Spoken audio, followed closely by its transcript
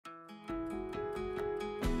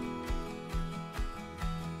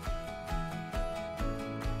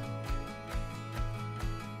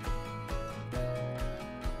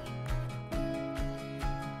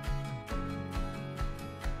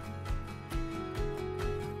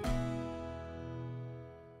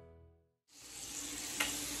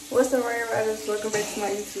What's up, everybody? Welcome back to my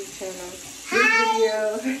YouTube channel.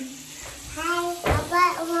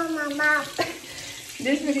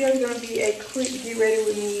 This video is gonna be a quick get ready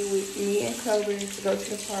with me and Clover to go to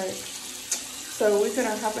the park. So we're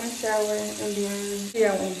gonna hop in the shower and then see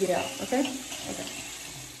how we get out. Okay? Okay.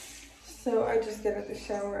 So I just got out the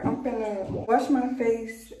shower. I'm gonna wash my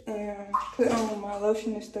face and put on my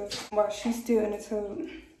lotion and stuff while she's still in the tub.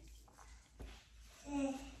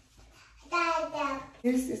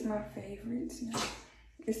 This is my favorite.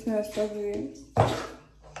 It smells so good.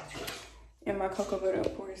 And my cocoa butter,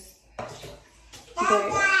 of course. But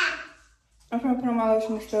I'm gonna put on my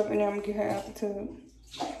lotion and stuff and then I'm gonna get her out the tub.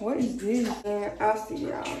 What is this? And I'll see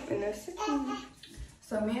y'all in a second.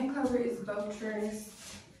 So me and Clover is both dressed.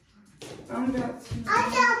 I'm about to...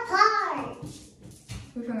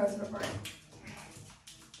 We're gonna go to the park.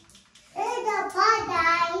 It's the park,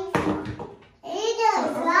 guys. It's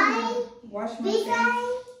the slide. Wash my face.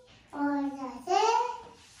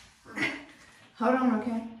 Hold on,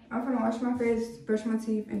 okay? I'm gonna wash my face, brush my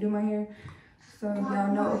teeth, and do my hair. So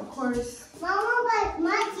y'all know, of course, Mama, brush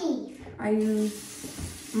my teeth. I use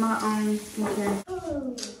my own skincare.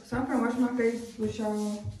 So I'm gonna wash my face with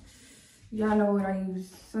y'all. Y'all know what I use.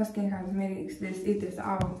 Sunscreen Cosmetics. This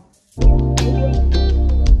all.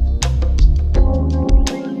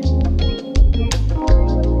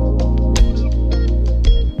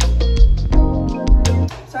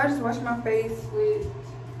 So I just washed my face with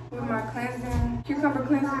my cleansing, cucumber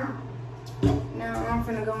cleanser. Now I'm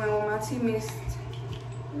finna go in with my tea mist.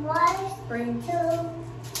 1, 2,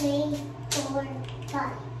 3, 4,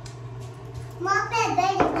 5. Mom, that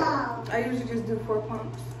baseball. I usually just do 4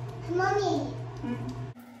 pumps. Mommy.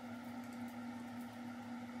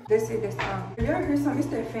 That's it this time. If y'all hear something, it's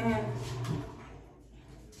that fan.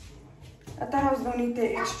 I thought I was gonna need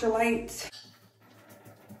that extra light.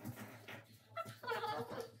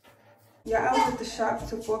 Yeah, I was at the shop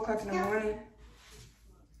till 4 o'clock in the morning.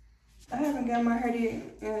 I haven't got my hair did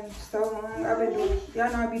in so long. I've been doing,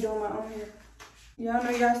 y'all know I be doing my own hair. Y'all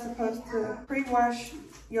know y'all supposed to pre-wash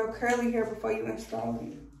your curly hair before you install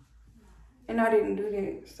it. And I didn't do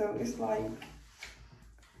that. So it's like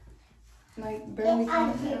barely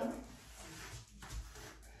coming out.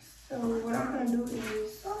 So what I'm gonna do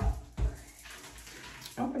is,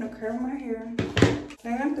 I'm gonna curl my hair.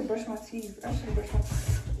 Dang, I have to brush my teeth. I should brush my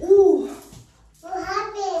teeth. Ooh. What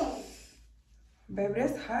happened? Baby,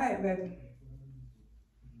 that's hot, baby.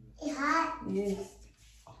 It's hot? Yes.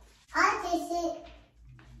 I kiss it.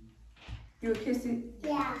 You would kiss it?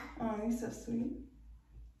 Yeah. Oh, you're so sweet.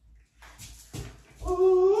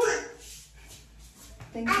 Ooh.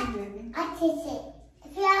 Thank you, baby. I kiss it.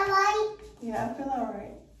 Feel alright? Yeah, I feel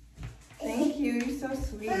alright. Thank you. You're so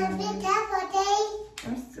sweet. Mom, be careful, okay?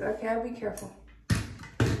 Okay, I'll be careful.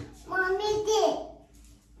 Mommy did.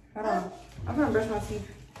 Hold on. I'm gonna brush my teeth.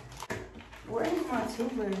 Where is my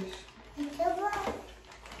toothbrush? Wait,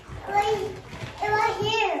 it's right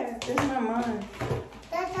here. This is not mine.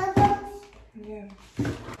 That's how those. Yeah.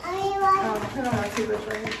 Put on my toothbrush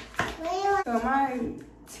right here. So my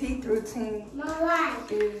teeth routine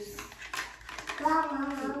is,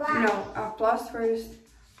 I floss first,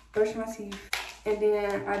 brush my teeth, and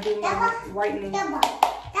then I do my whitening kit.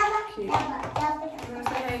 You wanna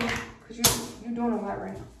say hey? Cause you're doing a lot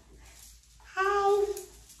right now. Hi.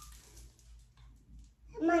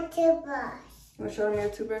 My toothbrush. You wanna show me your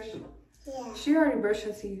toothbrush? Yeah. She already brushed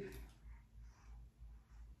her teeth.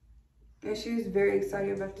 And she's very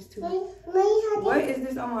excited about this toothbrush. What is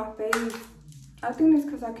this on my face? I think it's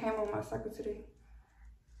because I came on my cycle today.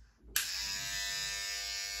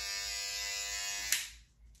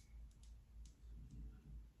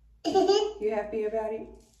 You happy about it?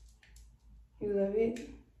 You love it?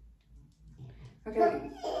 Okay.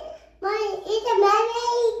 Mommy, is it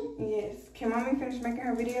mermaid? Yes. Can mommy finish making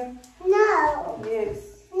her video? No.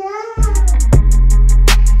 Yes. No.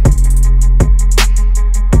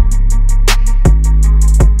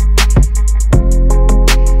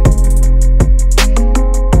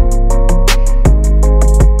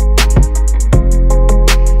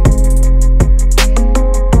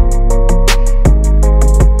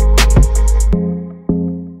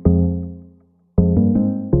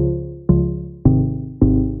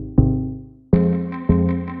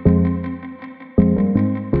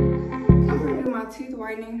 Teeth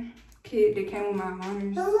whitening kit that came with my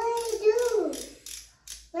liners. So what do you do?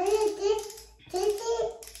 What is this? This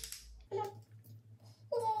it?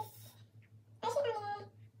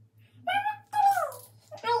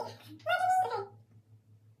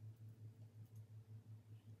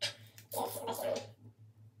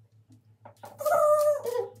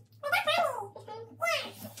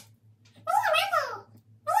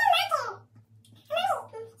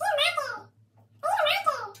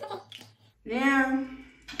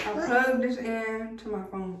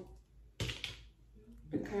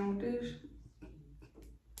 pan with this.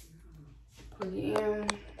 Put it in.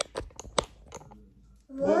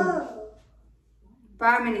 Whoa.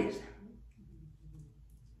 5 minutes.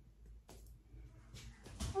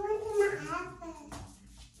 What's my apple?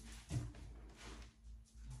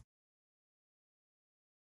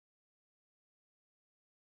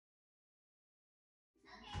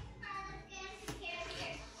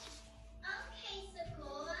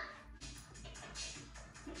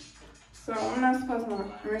 So I'm not supposed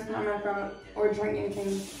to rinse my mouth out or drink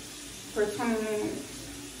anything for 20 minutes.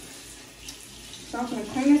 So I'm gonna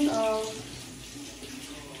clean this off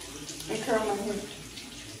and curl my hair.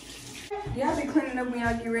 Do y'all be cleaning up when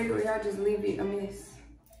y'all get ready, or y'all just leave it a mess?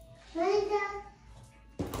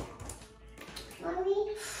 Mommy?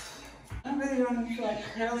 I really don't feel like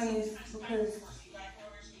curling this because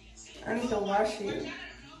I need to wash it.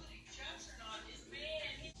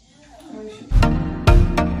 Let me show you.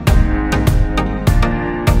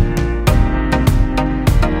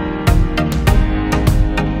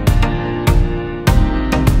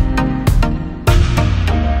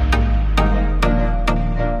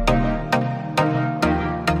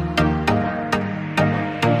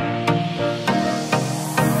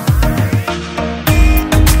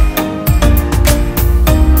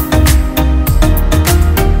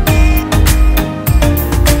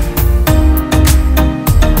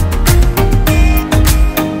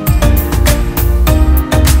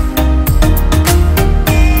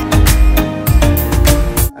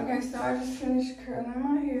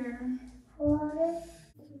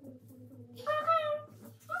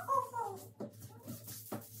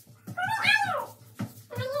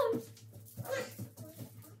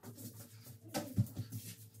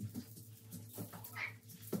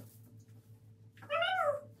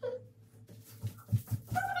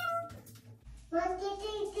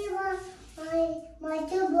 My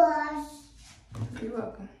toothbrush. You're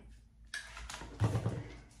welcome.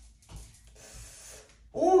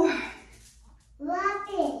 Oh,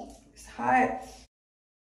 Rocket. it's hot.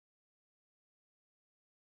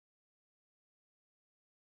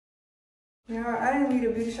 Yeah, I didn't leave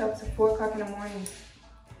the beauty shop till 4 o'clock in the morning.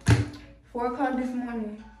 4 o'clock this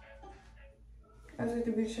morning. I was at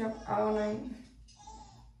the beauty shop all night.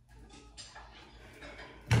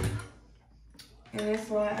 And that's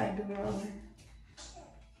why I do my own hair.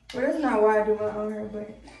 Well, that's not why I do my own hair, but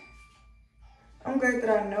I'm glad that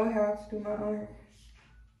I know how to do my own hair.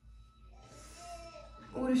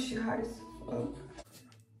 Oh, this shit hot as fuck.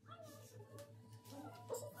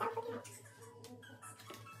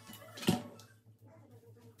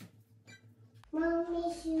 Mom,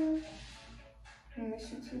 miss you. I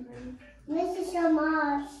miss you too, baby. Miss you so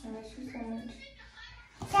much. I miss you so much.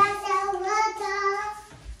 Tata, water.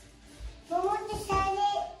 Want to say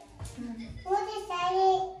it? Want to say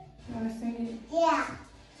it? You wanna sing it? Yeah.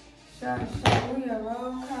 Shot, shot, we a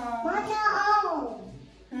roll call. Water on.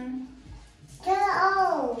 Turn it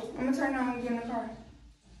on. I'm gonna turn it on when we get in the car.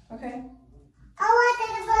 Okay? I want to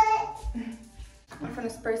put it. I'm gonna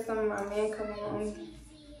spray some of my man cologne on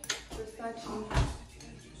Versace.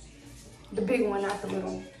 The big one, not the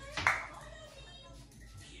little one.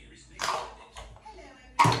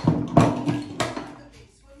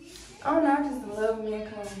 I don't know, I just love man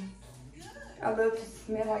cologne. I love to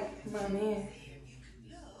smell like my man.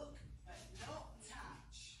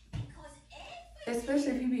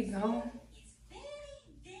 Especially if he be gone.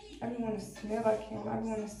 I don't want to smell like him. I don't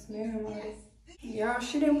want to smell him like. Y'all,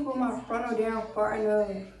 she didn't pull my frontal down far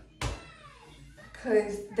enough.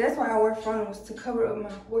 Cause that's why I wear frontals, to cover up my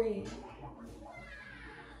forehead.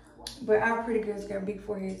 But our pretty girls got big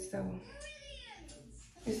foreheads, so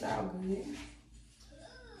it's all good.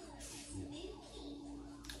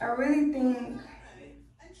 I really think,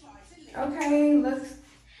 okay, looks.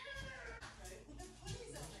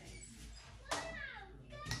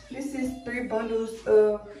 This is 3 bundles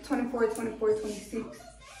of 24, 24, 26,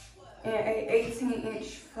 and a 18-inch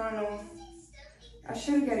frontal. I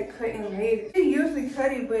should have got it cut in later. We usually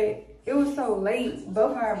cut it, but it was so late.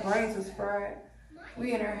 Both our brains was fried.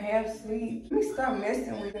 We in our half sleep. Let me stop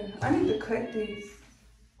messing with it. I need to cut this.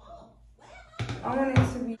 I want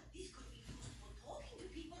it to be.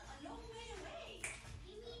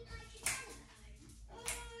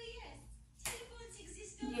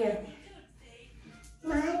 Yeah.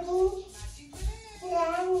 Mommy.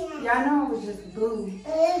 Y'all know I was just blue.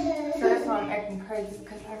 So that's why I'm acting crazy,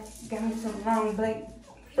 because I got me some long black,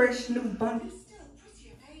 fresh new bundles.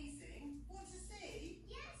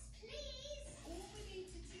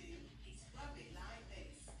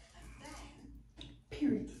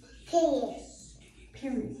 Period. Period.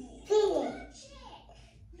 Period. Period.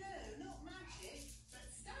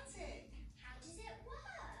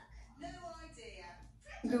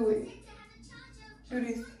 Do it. Do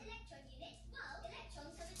this.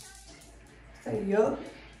 Say yup.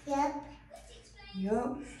 Yep.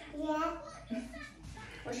 Yup. Yeah.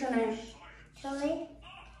 What's your name? Joy.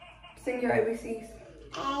 Sing your ABCs.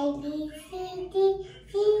 A, B, C, D,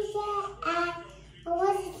 C, I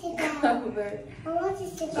want to sit down. Clover. I want to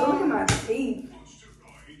sit Look at down. my teeth.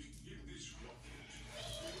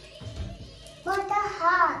 But the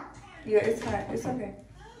heart. Yeah, it's hot. It's okay.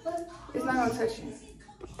 It's not gonna touch you.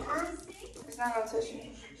 Huh? It's not gonna touch you.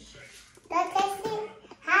 That's it.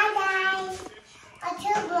 Hi guys. Our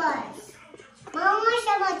two boys. Mama wants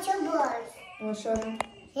my two boys. You wanna show them?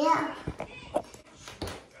 Yeah.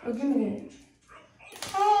 Oh, give me that.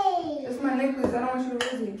 Hey. It's my necklace. I don't want you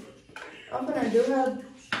to lose it. I'm gonna do her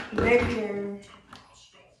baby hair.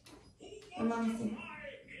 Let me see.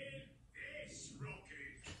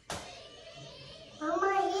 Mama,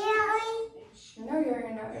 here. No, your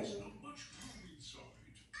hair not ugly.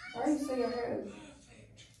 Why do you say your hair ugly?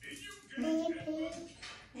 Can you please?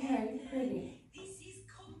 Yeah, you're pretty.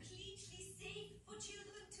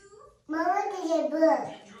 Mama, look at your book.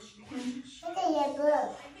 Look at your book.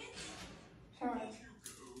 Sorry.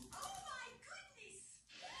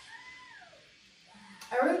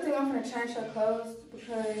 I really think I'm gonna change her clothes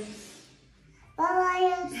because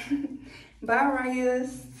Bye, bye,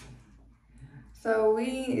 Rayas. So we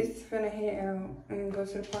is finna head out and go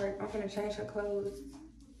to the park. I'm finna change her clothes.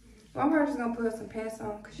 Well, I'm probably just gonna put some pants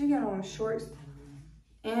on because she got on shorts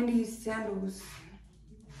and these sandals.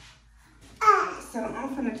 So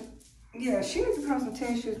I'm finna, yeah, she needs to put on some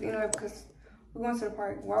tennis shoes anyway because we're going to the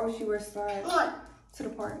park. Why would she wear slides to the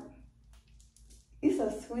park? You're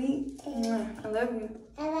so sweet. I love you.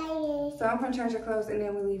 I love you. So I'm gonna change her clothes and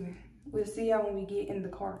then we're leaving. We'll see y'all when we get in the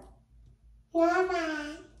car.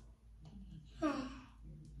 Bye.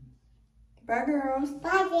 Bye, girls.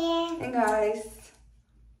 Bye, dear. And guys.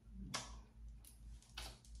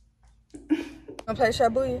 Gonna play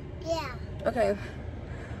Shabuya? Yeah. Okay.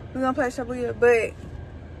 We're gonna play Shabuya, but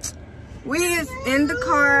we is in the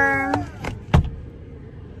car.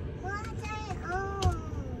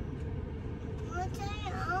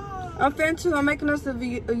 I'm finna too. I'm making us a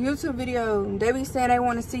YouTube video. They be saying they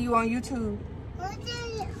want to see you on YouTube.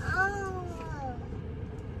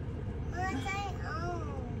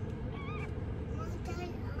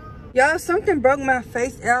 Y'all, something broke my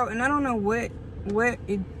face out, and I don't know what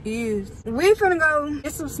it is. We finna go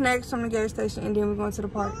get some snacks from the gas station, and then we're going to the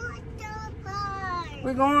park.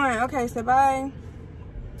 We're going. Okay, say bye.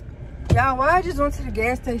 Y'all, well, I just went to the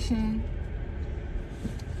gas station,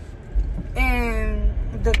 and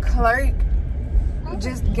the clerk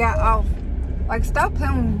just got off. Like, stop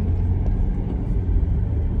playing with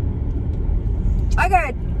me. I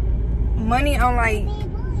got money on, like,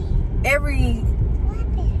 every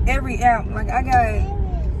app. Like, I got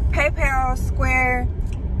PayPal, Square,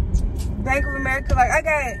 Bank of America. Like, I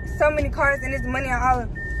got so many cards and it's money on all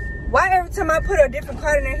of them. Why every time I put a different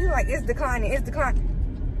card in there, he's like, it's declining, it's declining.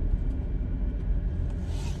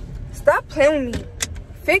 Stop playing with me.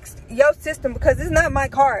 Fix your system because it's not my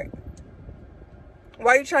card.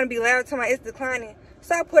 Why are you trying to be loud to my it's declining?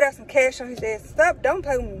 Stop put out some cash on his ass. Stop, don't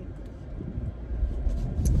play with me.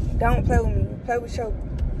 Don't play with me. Play with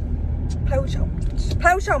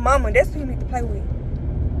your mama. That's who you need to play with.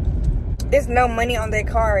 There's no money on that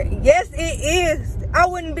card. Yes, it is. I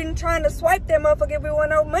wouldn't been trying to swipe that motherfucker if it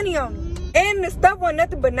wasn't no money on it. And the stuff wasn't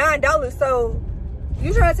nothing but $9. So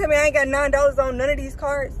you trying to tell me I ain't got $9 on none of these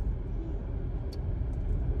cards?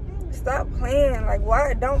 Stop playing. Like,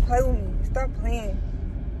 why? Don't play with me. Stop playing.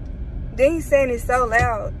 Then he's saying it's so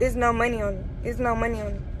loud. There's no money on it. There's no money on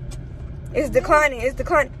it. It's declining. It's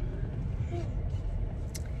declining.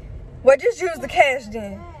 Well, just use the cash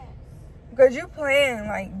then. Because you playing.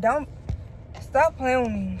 Like, don't. Stop playing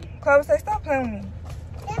with me. Clover say, stop playing with me.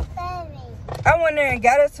 Stop playing with me. I went there and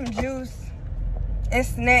got us some juice and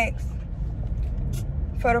snacks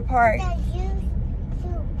for the park.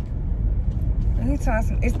 And he telling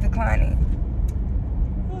us it's declining.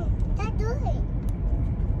 Don't do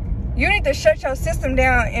it. You need to shut your system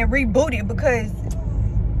down and reboot it because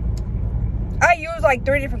I used like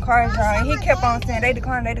 3 different cards, y'all, and he kept on saying they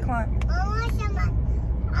decline, they decline. I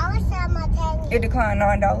want some candy. It declined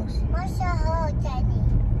 $9. I want some whole candy.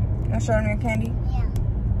 I'm showing her candy. Yeah.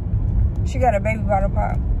 She got a baby bottle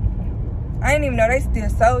pop. I didn't even know they still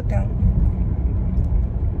sold them.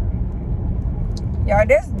 Y'all,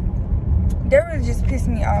 that really just pissed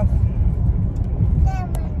me off.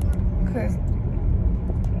 Cause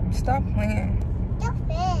stop playing. Stop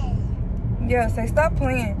playing. Yeah, say stop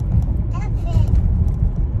playing. Stop playing.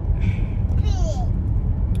 Period.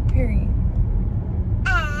 Period.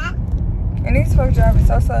 And these folks driving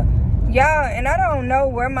so slow. Y'all, and I don't know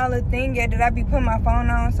where my little thing at that I be putting my phone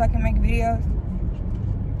on so I can make videos.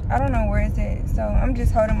 I don't know where it's at. So I'm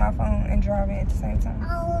just holding my phone and driving at the same time.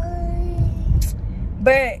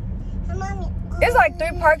 But it's like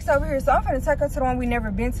 3 parks over here. So I'm finna take her to the one we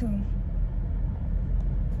never been to.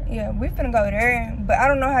 Yeah, we finna go there. But I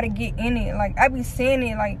don't know how to get in it. Like, I be seeing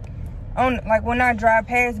it like when I drive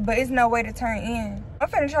past, but it's no way to turn in. I'm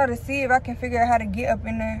finna try to see if I can figure out how to get up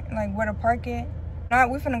in there, like where to park at. Nah,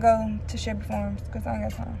 we finna go to Shepherd Farms because I ain't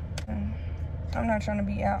got time. I'm not trying to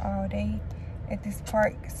be out all day at this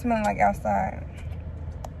park smelling like outside.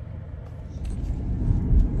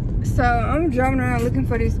 So I'm driving around looking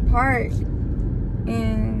for this park,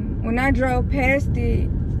 and when I drove past it,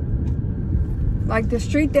 like the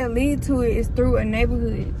street that leads to it is through a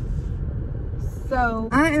neighborhood. So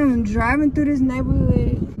I am driving through this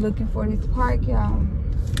neighborhood looking for this park, y'all.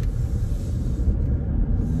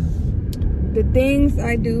 The things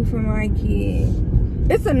I do for my kid.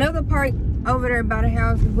 It's another park over there by the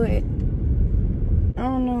house, but I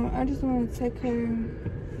don't know. I just want to take her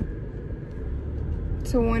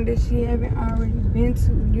to one that she haven't already been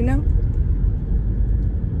to, you know?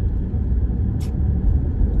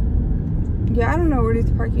 Yeah, I don't know where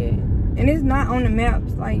this park is. And it's not on the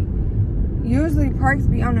maps. Like, usually parks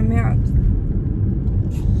be on the maps.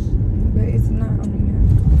 But it's not on the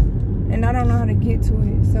maps. And I don't know how to get to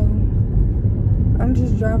it, so I'm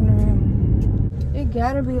just driving around. It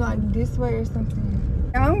gotta be like this way or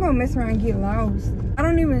something. I'm gonna mess around and get lost. I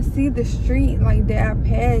don't even see the street like that I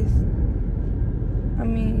passed. I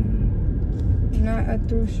mean, not a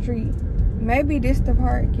through street. Maybe this the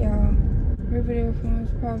park, y'all. Riverdale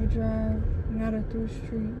Farms Private Drive, not a through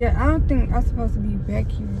street. Yeah, I don't think I'm supposed to be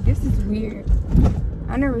back here. This is weird.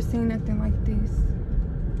 I never seen nothing like this.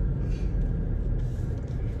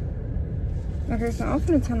 Okay, so I'm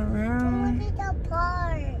finna turn around. Look at the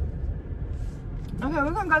park. Okay,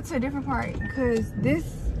 we're gonna go to a different part because this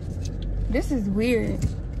is weird.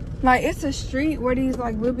 Like, it's a street where these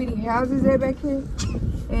like little bitty houses are back here,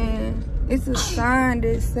 and it's a sign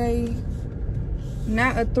that say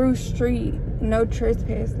not a through street, no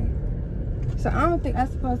trespassing. So I don't think I'm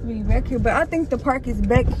supposed to be back here, but I think the park is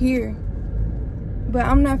back here. But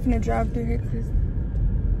I'm not gonna drive through here because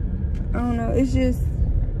I don't know. It's just,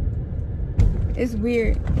 it's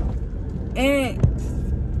weird, and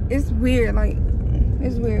it's weird. Like,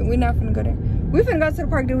 it's weird. We're not finna go there. We finna go to the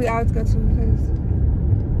park that we always go to because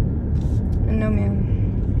no, ma'am.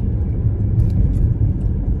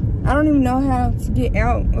 I don't even know how to get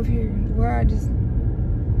out of here where I just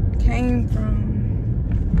came from.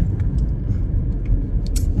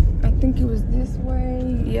 I think it was this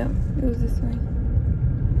way. Yeah, it was this way.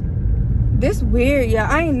 This weird, yeah.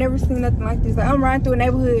 I ain't never seen nothing like this. Like, I'm riding through a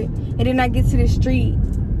neighborhood and then I get to the street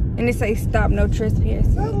and it say stop, no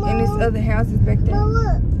trespassing. Mama. And there's other houses back there.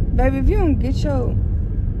 Mama. Baby, if you don't get your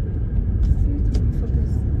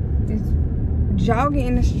jogging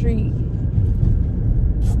in the street.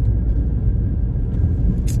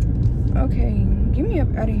 Okay, get me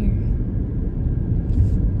up out of here.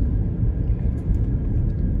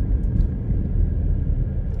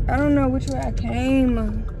 I don't know which way I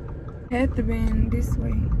came. Had to been this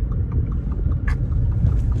way.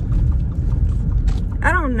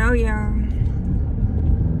 I don't know, y'all.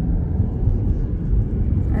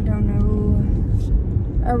 I don't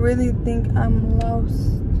know. I really think I'm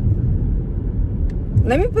lost.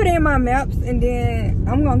 Let me put in my maps and then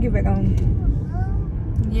I'm gonna get back on.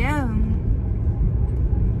 Yeah.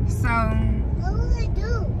 So What will I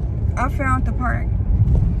do? I found the park.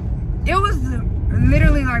 It was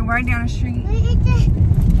literally like right down the street. Where is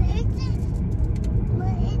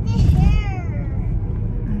the hair?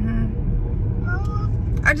 Mama.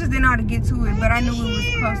 I just didn't know how to get to it, but I knew we was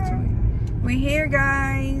close to it. We here,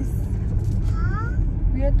 guys. Huh?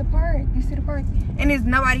 We at the park. You see the park? And there's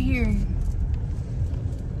nobody here.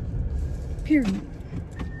 Period.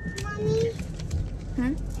 Mommy,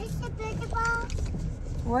 Huh? is it basketball?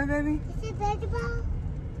 What, baby? Is it basketball?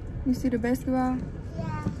 You see the basketball?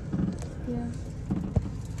 Yeah. Yeah.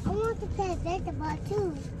 I want to play basketball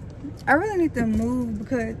too. I really need to move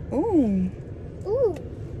because, ooh, Ooh,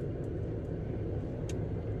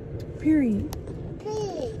 period.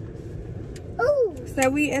 pig. Ooh. So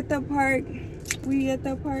we at the park. We at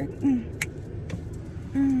the park.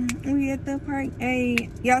 We at the park. Hey,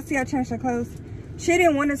 y'all see I changed her clothes. She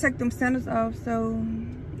didn't want to take them sandals off, so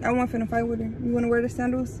I wasn't finna fight with her. You want to wear the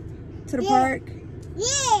sandals to the park?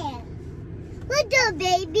 Yeah. What's up,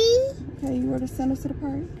 baby? Okay, you wear the sandals to the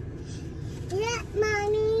park? Yeah,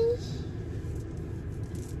 mommy.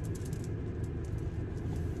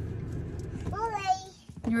 Alright.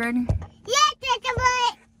 You ready? Yeah.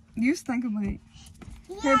 You stink a bit.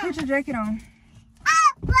 Here, put your jacket on.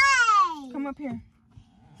 Come up here.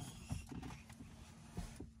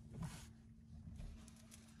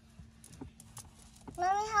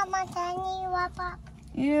 Mommy, how much I need wrap up?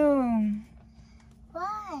 Ew.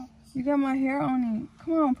 What? You got my hair on it.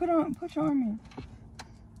 Come on, put your arm in.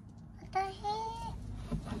 What the heck?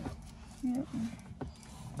 Yep.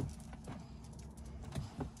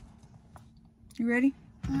 You ready?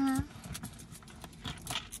 Uh-huh.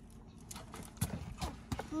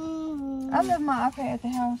 I left my iPad at the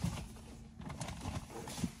house.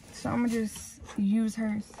 So I'm gonna just use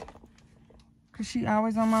hers. Cause she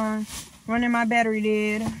always on mine. Running my battery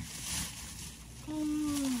dead.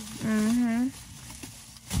 Mm-hmm.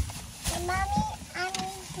 Mommy, I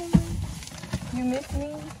miss you. You miss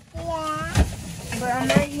me? Yeah. But I'm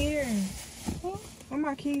not here. Where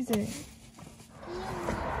my keys at?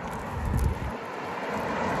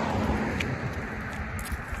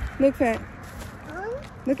 Look, Fat.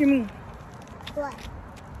 Look at me. What?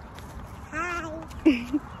 Hi.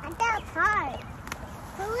 I got a part.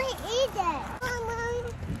 Who is that?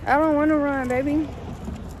 Mama. I don't want to run, baby.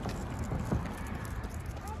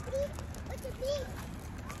 What's the beat?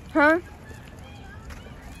 Huh?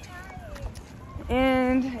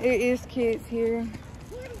 And it is kids here.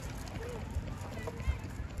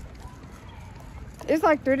 It's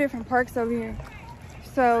like 3 different parks over here.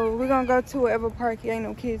 So we're gonna go to whatever park ain't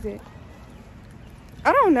no kids at.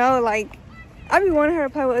 I don't know, like, I be wanting her to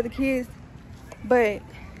play with other kids, but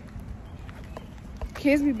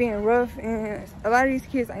kids be being rough, and a lot of these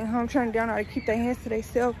kids ain't home trying to down how to keep their hands to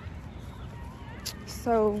themselves.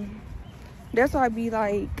 So that's why I be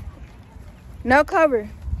like, no, Clover.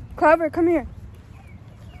 Clover, come here.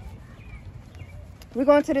 We're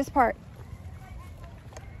going to this park.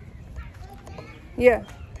 Yeah.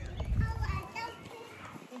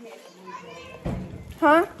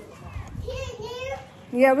 Huh?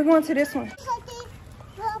 Yeah, we're going to this one.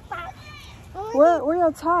 Where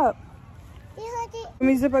your top? Let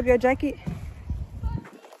me zip up your jacket.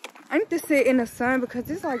 I need to sit in the sun because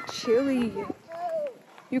it's like chilly.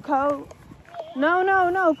 You cold?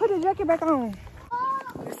 No. Put the jacket back on.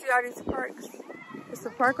 You see all these parks? It's a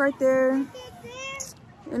park right there.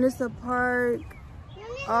 And it's a park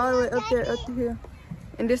all the way up there, up to here.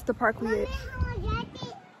 And this the park we at.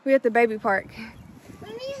 We at the baby park.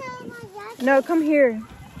 No, come here.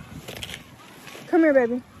 Come here,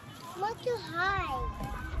 baby. What's too high?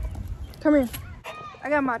 Come here. I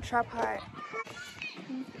got my tripod.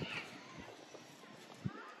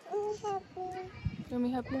 Let me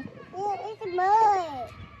help you? Yeah, it's mud.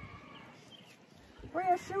 Where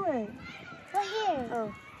your shoe at? Right here.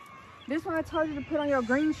 Oh. This one I told you to put on your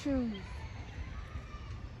green shoes.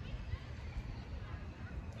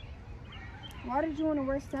 Why did you want to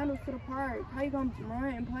wear sandals to the park? How you gonna run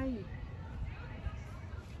and play?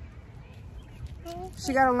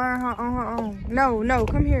 She gotta learn her on her own. No,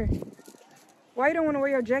 come here. Why you don't want to wear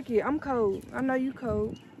your jacket? I'm cold. I know you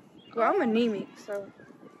cold. Well, I'm anemic, so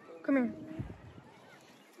come here.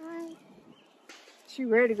 She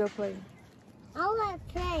ready to go play. I want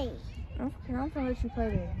to play. Okay, I'm gonna let you play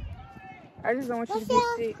there. I just don't want you to get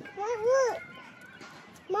sick. Look.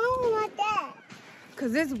 Mom want that.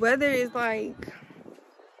 Cause this weather is like,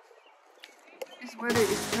 this weather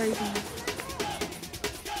is crazy.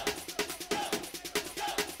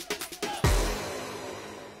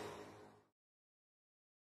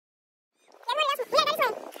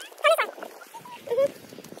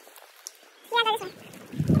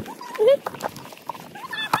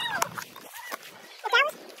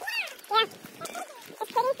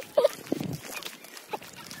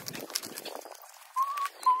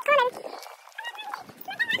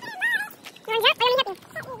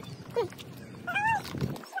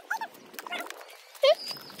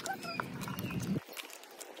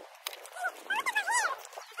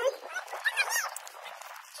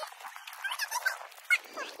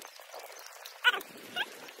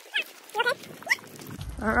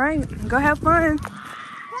 All right, go have fun.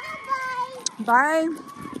 Bye.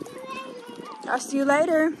 I'll see you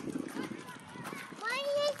later. Why do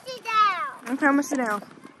you sit down? Okay, I'm gonna sit down.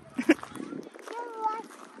 You watch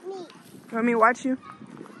me. You want me to watch you?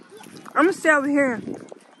 I'm gonna sit over here.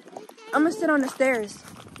 I'm gonna sit on the stairs.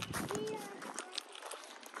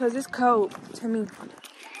 Cause it's cold to me.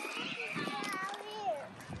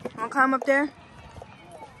 Wanna climb up there?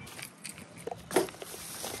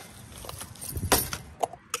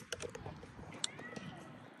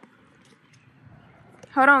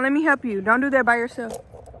 Hold on, let me help you. Don't do that by yourself.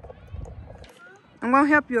 I'm gonna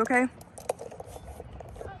help you, okay?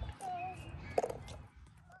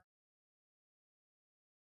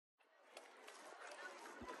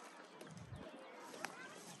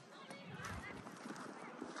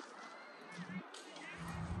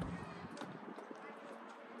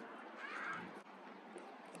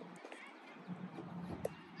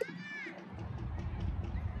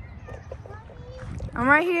 I'm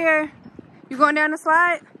right here. You going down the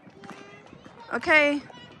slide? Okay.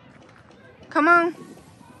 Come on.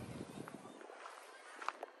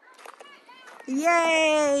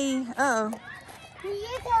 Yay! Uh-oh.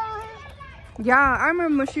 Yeah, I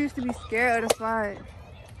remember when she used to be scared of the slide.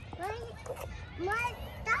 My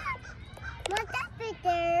top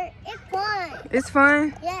picture is fun. It's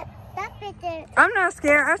fun? Yeah, that picture. I'm not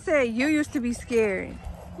scared. I said you used to be scared.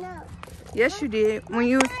 No. Yes, you did. When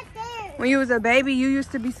you was a baby, you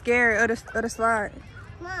used to be scared of the slide.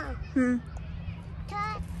 Mom.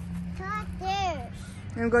 Top stairs.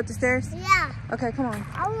 You wanna go up the stairs? Yeah. Okay, come on.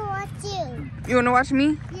 I wanna watch you. You wanna watch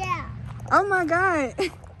me? Yeah. Oh my God.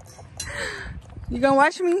 You gonna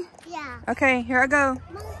watch me? Yeah. Okay, here I go.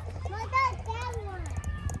 Mom, that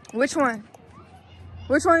one. Which one?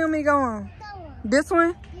 Which one you want me to go on? That one. This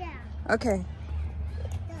one? Yeah. Okay.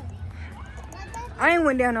 I ain't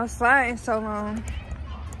went down no slide in so long.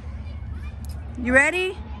 You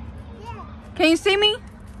ready? Yeah. Can you see me?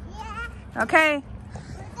 Yeah. Okay.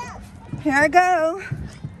 Here I go.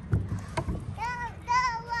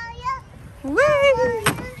 Woo!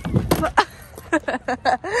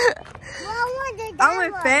 I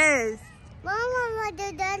went fast. Mama want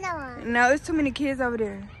to do that one. No, it's too many kids over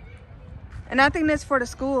there. And I think that's for the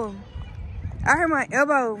school. I hurt my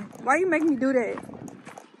elbow. Why you make me do that?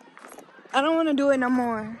 I don't want to do it no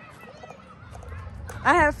more.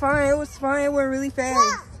 I had fun. It was fun. It went really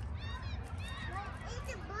fast.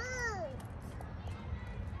 It's a bug.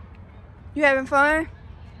 You having fun?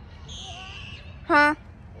 Huh?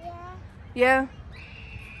 Yeah. Yeah.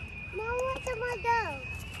 Mom, what's my dog?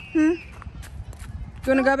 You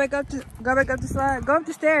wanna go back up the slide? Go up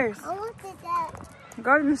the stairs. I want that.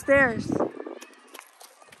 Go up the stairs. I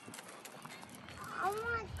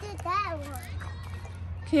want that one.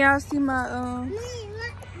 Can y'all see my Me,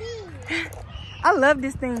 look me. I love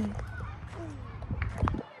this thing.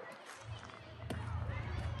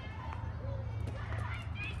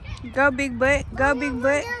 Go big butt. Go big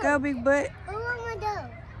butt. Go big butt. What want my dog?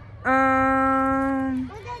 Um.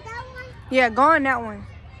 Was that one? Yeah, go on that one.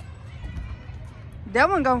 That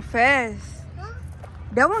one go fast. Huh?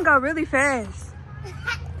 That one go really fast.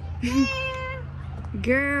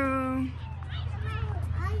 Girl.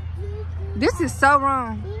 This is so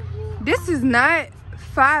wrong. This is not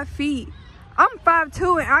 5 feet. I'm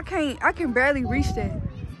 5'2" and I can barely reach that.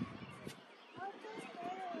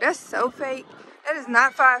 That's so fake. That is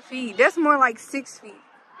not 5 feet. That's more like 6 feet.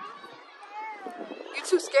 You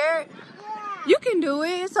too scared? You can do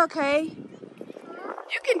it. It's okay.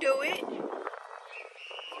 You can do it.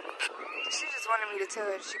 She just wanted me to tell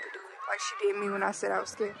her that she could do it. Like she did me when I said I was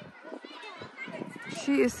scared.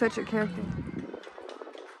 She is such a character.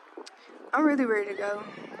 I'm really ready to go.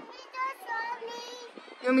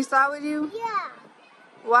 You want me to slide with you? Yeah.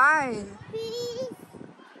 Why? Please.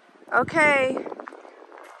 Okay.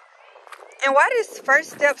 And why this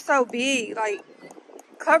first step so big? Like,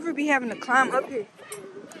 Clover be having to climb up here.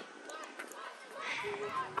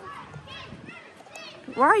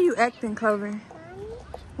 Why are you acting, Clover?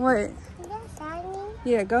 What? Is that shiny?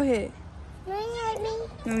 Yeah, go ahead. You want to help me?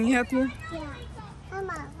 You want me to help you? Yeah. Come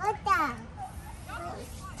on, what's that?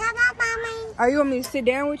 Come on, mommy. Are you want me to sit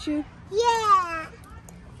down with you? Yeah.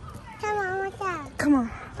 Come on, what's that? Come on.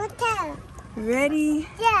 What's that? Ready?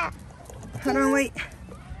 Yeah. Hold on, wait.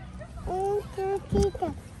 1, 2, 3,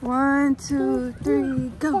 go. 1, 2, 3,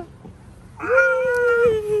 go.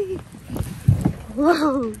 Whee!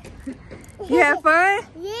 Whoa. You have fun?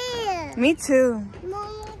 Yeah. Me too.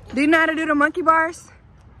 Mom. Do you know how to do the monkey bars?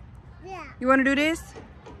 Yeah. You want to do this?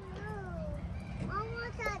 No. I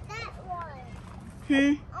want to try that one.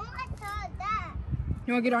 Hmm? I want to try that.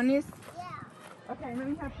 You want to get on this? Yeah. Okay, let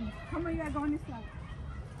me help you. Come on, you gotta go on this side.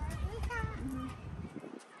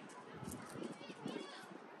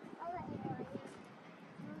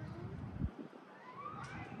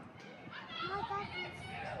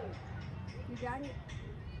 You got it?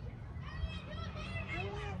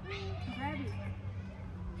 Grab it.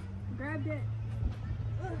 Grab that.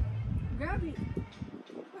 Grab it.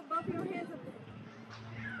 Put both of your hands up there.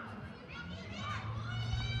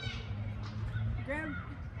 Grab.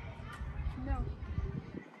 No.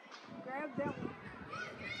 Grab that one.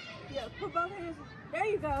 Yeah, put both hands. There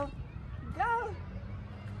you go. Go.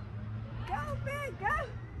 Go, Fed. Go.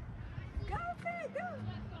 Go, Fed. Go.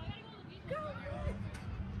 Go, Fed.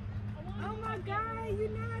 Oh my God, you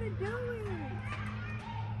know how to do it.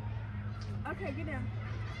 Okay, get down.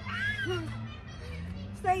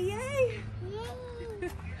 Say yay. Yay.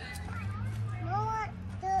 I want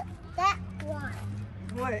that one.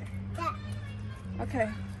 What? That. Okay.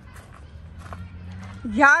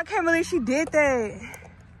 Y'all can't believe she did that.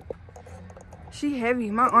 She heavy.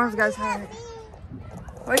 My arms got tired.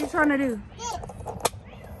 What are you trying to do?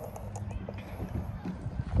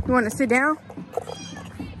 You want to sit down?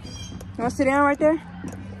 You want to sit down right there?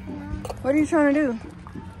 What are you trying to do?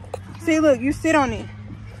 See, look, you sit on it.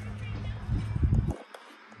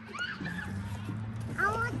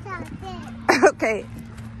 I want to sit. Okay.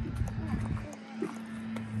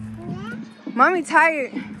 Yeah? Mommy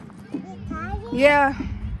tired. You tired? Yeah.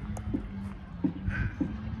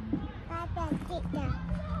 I can sit down.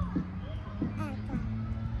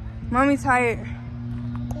 Mommy tired.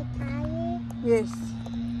 You tired? Yes.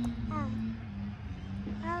 Oh.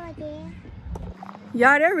 Oh, dear.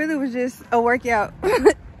 Y'all, that really was just a workout.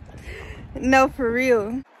 No, for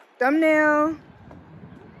real. Thumbnail.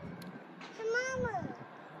 Mama.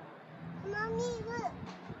 Mommy,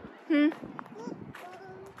 look. Look.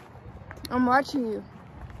 I'm watching you.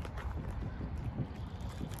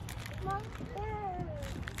 Mom.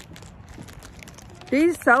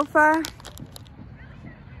 These so-fi.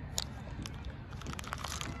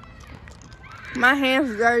 My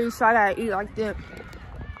hands dirty, so I gotta eat like that.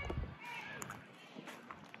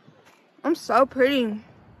 I'm so pretty.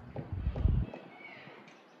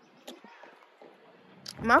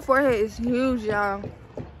 My forehead is huge, y'all.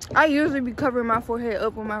 I usually be covering my forehead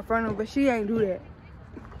up with my frontal, but she ain't do that.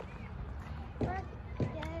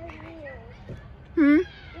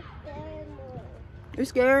 You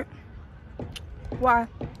scared? Why?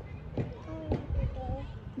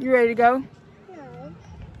 You ready to go? No.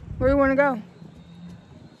 Where you want to go?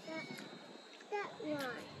 That one.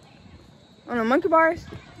 On the monkey bars?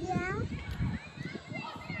 Yeah.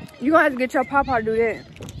 You gonna have to get your papa to do that.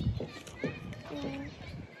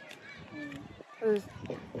 'Cause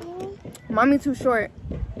mommy too short,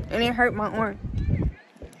 and it hurt my arm.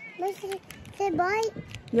 The bike.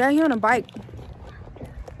 Yeah, he on a bike.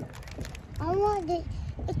 I want it.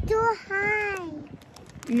 It's too high.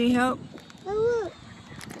 You need help? Look.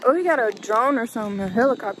 Oh, he got a drone or something, a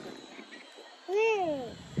helicopter. Where?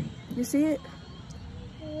 You see it?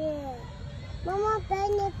 Yeah. Mama,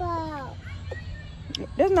 bend out.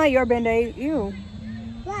 That's not your Band-Aid. Ew.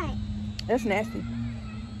 What? That's nasty.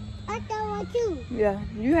 I don't want you. Yeah,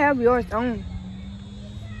 you have yours on.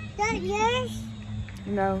 That yours?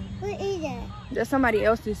 No, What is that? that's somebody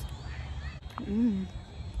else's.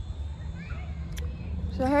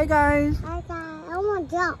 So hey guys, I want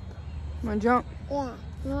to jump. wanna jump? Yeah.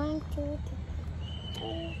 1, 2,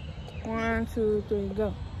 3. 1, 2, 3,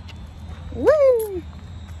 go. Woo!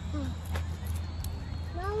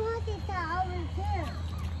 Mama, it's over here.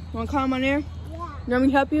 Wanna climb on there? Yeah. You want me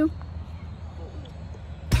to help you?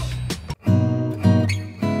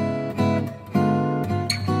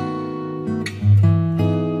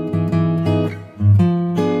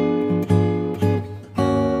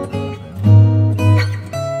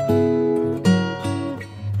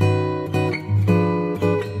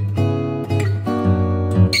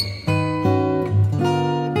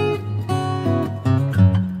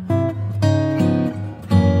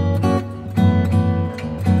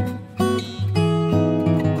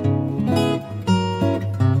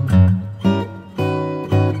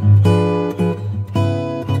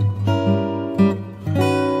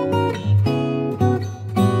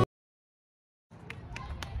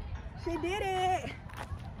 She did it.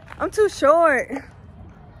 I'm too short.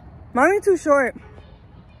 Mommy too short.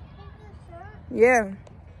 Yeah.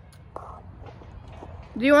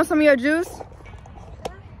 Do you want some of your juice?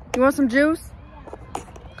 You want some juice?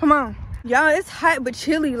 Come on. Y'all, it's hot but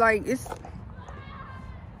chilly. Like,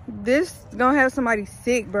 this gonna have somebody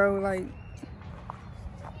sick, bro. Like,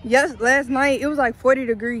 yes, last night it was like 40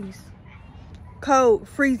 degrees. Cold,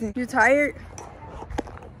 freezing. You tired?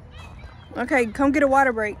 Okay, come get a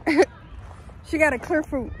water break. She got a clear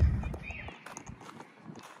fruit.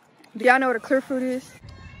 Do y'all know what a clear fruit is?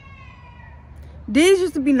 These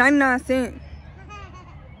used to be 99 cents.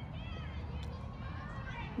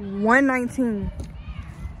 119.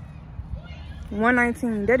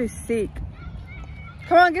 119. That is sick.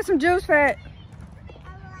 Come on, get some juice, fat.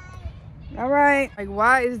 All right. Like,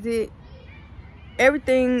 why is it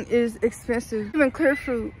everything is expensive? Even clear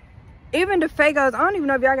fruit. Even the Fagos, I don't even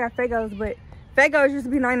know if y'all got Fagos, but Fagos used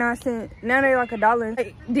to be 99 cents. Now they like $1.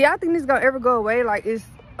 Like, do y'all think this gonna ever go away? Like, is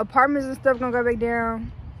apartments and stuff gonna go back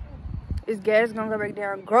down? Is gas gonna go back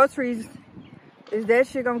down? Groceries, is that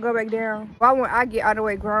shit gonna go back down? Why won't I get out of the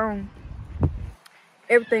way grown?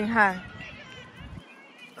 Everything high.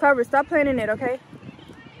 Clover, stop playing in it, okay?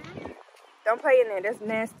 Don't play in there, that's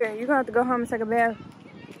nasty. You're gonna have to go home and take a bath.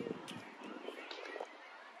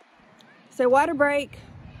 Say water break.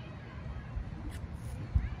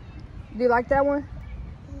 Do you like that one?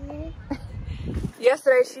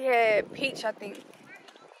 Yesterday she had peach, I think.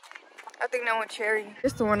 I think that one cherry.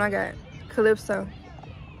 This the one I got, Calypso.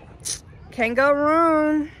 Can't go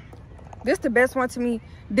wrong. This the best one to me.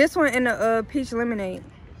 This one and the peach lemonade.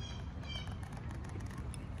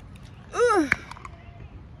 Ugh.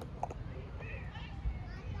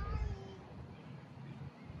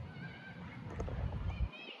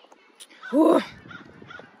 Ooh.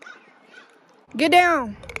 Get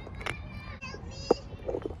down.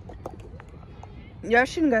 Y'all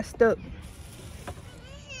shouldn't got stuck.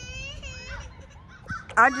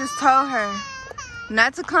 I just told her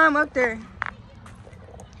not to climb up there.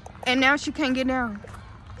 And now she can't get down.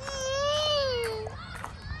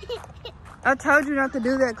 I told you not to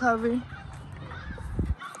do that, Clover. You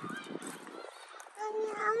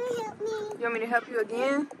want me to help you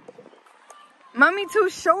again? Mommy too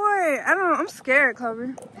short. I'm scared,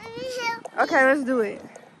 Clover. Okay, let's do it.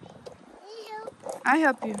 I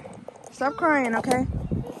help you. Stop crying, okay?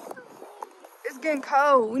 It's getting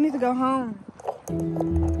cold. We need to go home.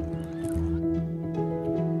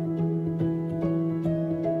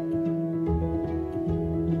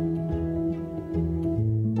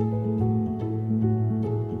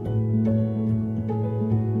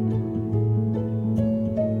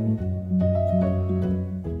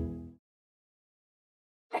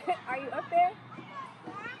 Are you up there?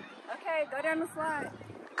 Okay, go down the slide.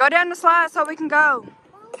 Go down the slide so we can go.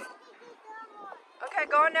 Okay,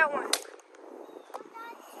 go on that one.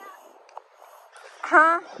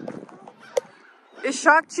 Huh? It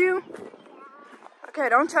shocked you? Okay,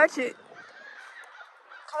 don't touch it.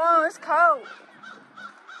 Come on, it's cold.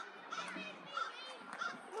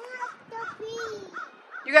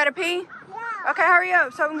 You gotta pee? Yeah. Okay, hurry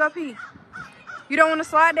up so we can go pee. You don't want to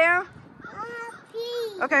slide down?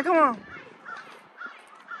 Pee. Okay, come on.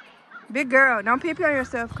 Big girl, don't pee on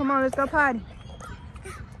yourself. Come on, let's go potty.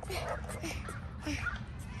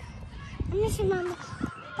 Mama.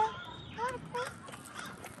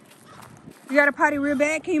 You got a potty real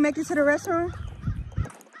bad? Can you make it to the restroom?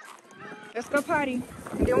 Let's go potty.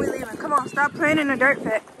 And then we leaving. Come on, stop playing in the dirt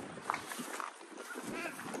pit.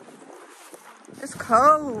 It's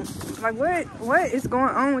cold. Like, what is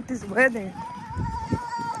going on with this weather?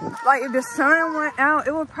 Like, if the sun went out,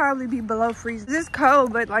 it would probably be below freezing. It's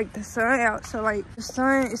cold, but like the sun out, so like the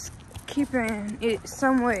sun is keeping it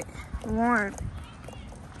somewhat warm.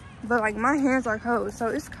 But like my hands are cold, so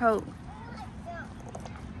it's cold.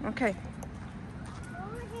 Okay.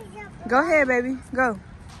 Go ahead, baby. Go.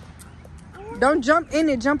 Don't jump in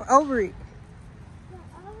it, jump over it.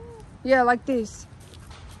 Yeah, like this.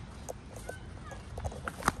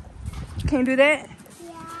 Can't do that?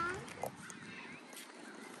 Yeah.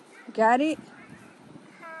 Got it?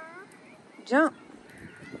 Jump.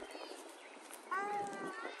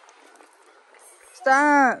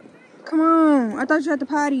 Stop. Come on. I thought you had to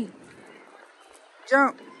potty.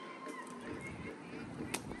 Jump.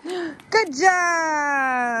 Good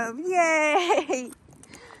job. Yay.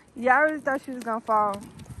 Yeah, I really thought she was going to fall.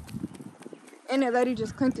 And that lady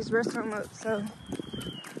just cleaned this restroom up, so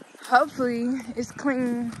hopefully it's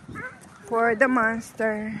clean for the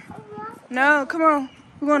monster. No, come on.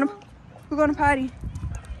 We're going to potty.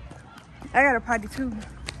 I got a potty too.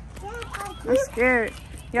 I'm scared.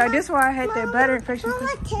 Yeah, this is why I had that bladder infection.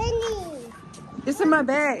 It's in my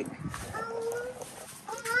bag.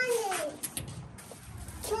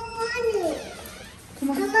 Come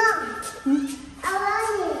on. Hmm?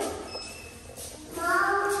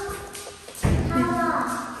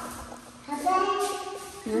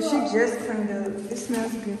 Yeah, she just cleaned up. It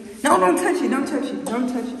smells good. No, don't touch it. Don't touch it. Don't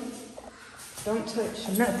touch it. Don't touch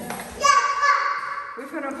nothing. We're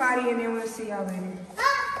gonna potty and then we'll see y'all later.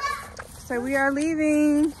 So we are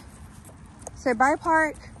leaving. Say bye,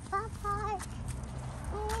 Park. Bye, Park.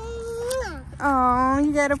 Oh,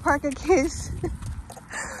 you gotta Park a kiss.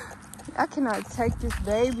 I cannot take this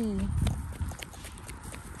baby.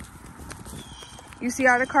 You see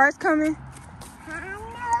all the cars coming? No.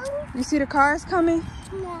 You see the cars coming?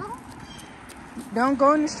 No. Don't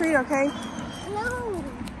go in the street, okay? No.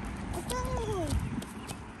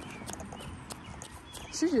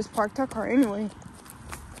 She just parked her car anyway.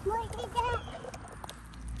 What is that?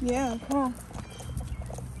 Yeah, come on.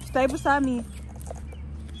 Stay beside me.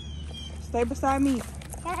 Stay beside me.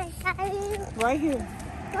 Right here.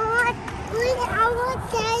 I want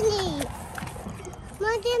candy.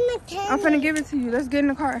 I'm finna give it to you. Let's get in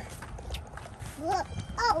the car. Look,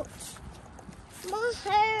 ouch. My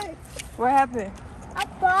hair. What happened? A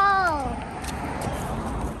ball.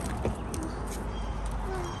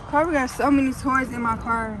 Clover got so many toys in my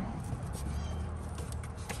car.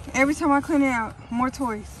 Every time I clean it out, more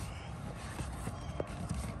toys.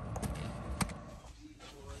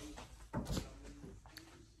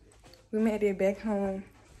 We made it back home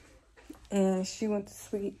and she went to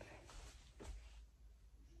sleep.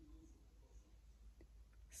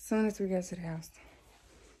 As soon as we got to the house,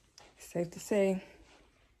 safe to say,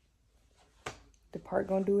 the park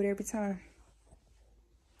gonna do it every time.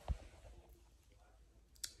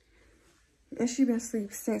 And she been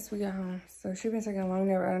asleep since we got home. So she been taking a long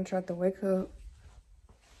nap. I done tried to wake her up.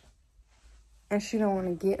 And she don't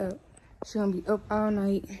want to get up. She gonna be up all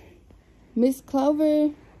night. Miss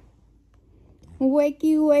Clover.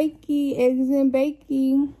 Wakey, wakey, eggs and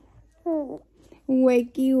bacon.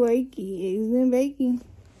 Wakey, wakey, eggs and bacon.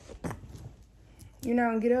 You not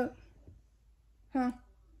gonna get up? Huh?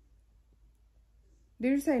 Did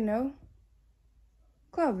you say no?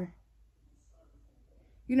 Clover.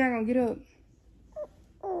 You not gonna get up?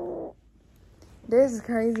 This is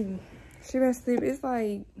crazy. She been asleep. It's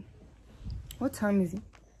like, what time is it?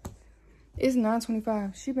 It's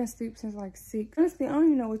 9:25. She been asleep since like 6. Honestly, I don't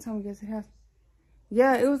even know what time we get to the house.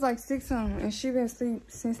 Yeah, it was like 6 something, and she been asleep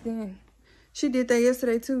since then. She did that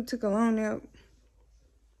yesterday too. Took a long nap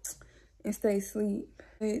and stayed asleep.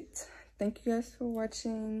 But thank you guys for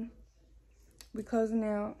watching. We closing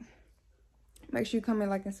out. Make sure you comment,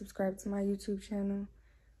 like, and subscribe to my YouTube channel.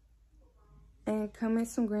 And comment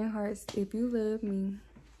some green hearts if you love me.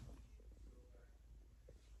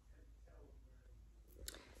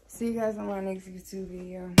 See you guys on my next YouTube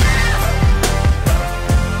video.